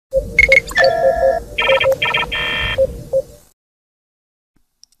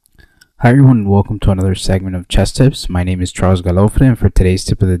Hi everyone, and welcome to another segment of Chess Tips. My name is Charles Galofre, and for today's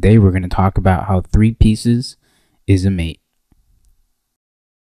tip of the day, we're going to talk about how 3 pieces is a mate.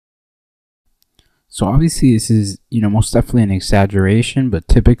 So obviously this is, most definitely an exaggeration, but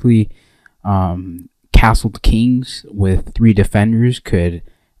typically castled kings with 3 defenders could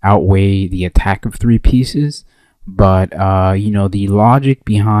outweigh the attack of 3 pieces. But, the logic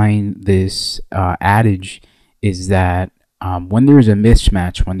behind this adage is that when there is a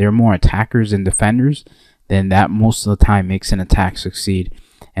mismatch, when there are more attackers than defenders, then that most of the time makes an attack succeed.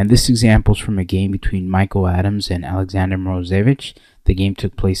 And this example is from a game between Michael Adams and Alexander Morozevich. The game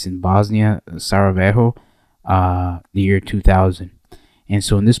took place in Bosnia, Sarajevo, the year 2000. And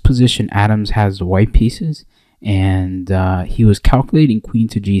so in this position, Adams has the white pieces, and he was calculating queen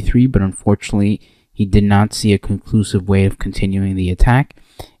to g3, but unfortunately, he did not see a conclusive way of continuing the attack.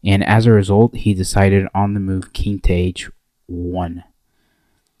 And as a result, he decided on the move king to h1.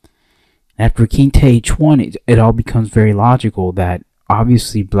 After king to h1, it all becomes very logical that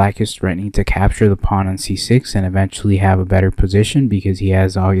obviously black is threatening to capture the pawn on c6 and eventually have a better position because he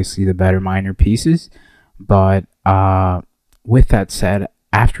has obviously the better minor pieces. But with that said,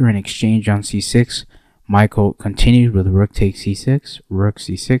 after an exchange on c6, Michael continued with rook takes c6, rook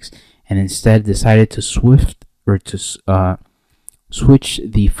c6, and instead decided to switch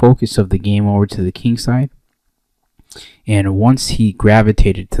the focus of the game over to the king side. And once he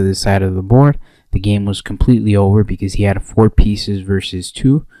gravitated to the side of the board, the game was completely over because he had 4 pieces versus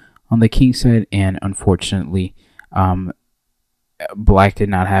 2 on the king side, and unfortunately, black did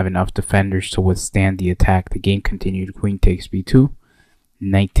not have enough defenders to withstand the attack. The game continued queen takes b2,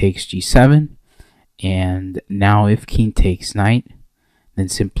 knight takes g7, and now if king takes knight, then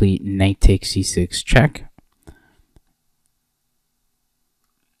simply knight takes c6 check.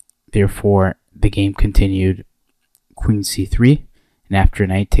 Therefore, the game continued queen c3, and after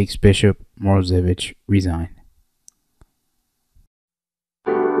knight takes bishop, Morozevich resigned.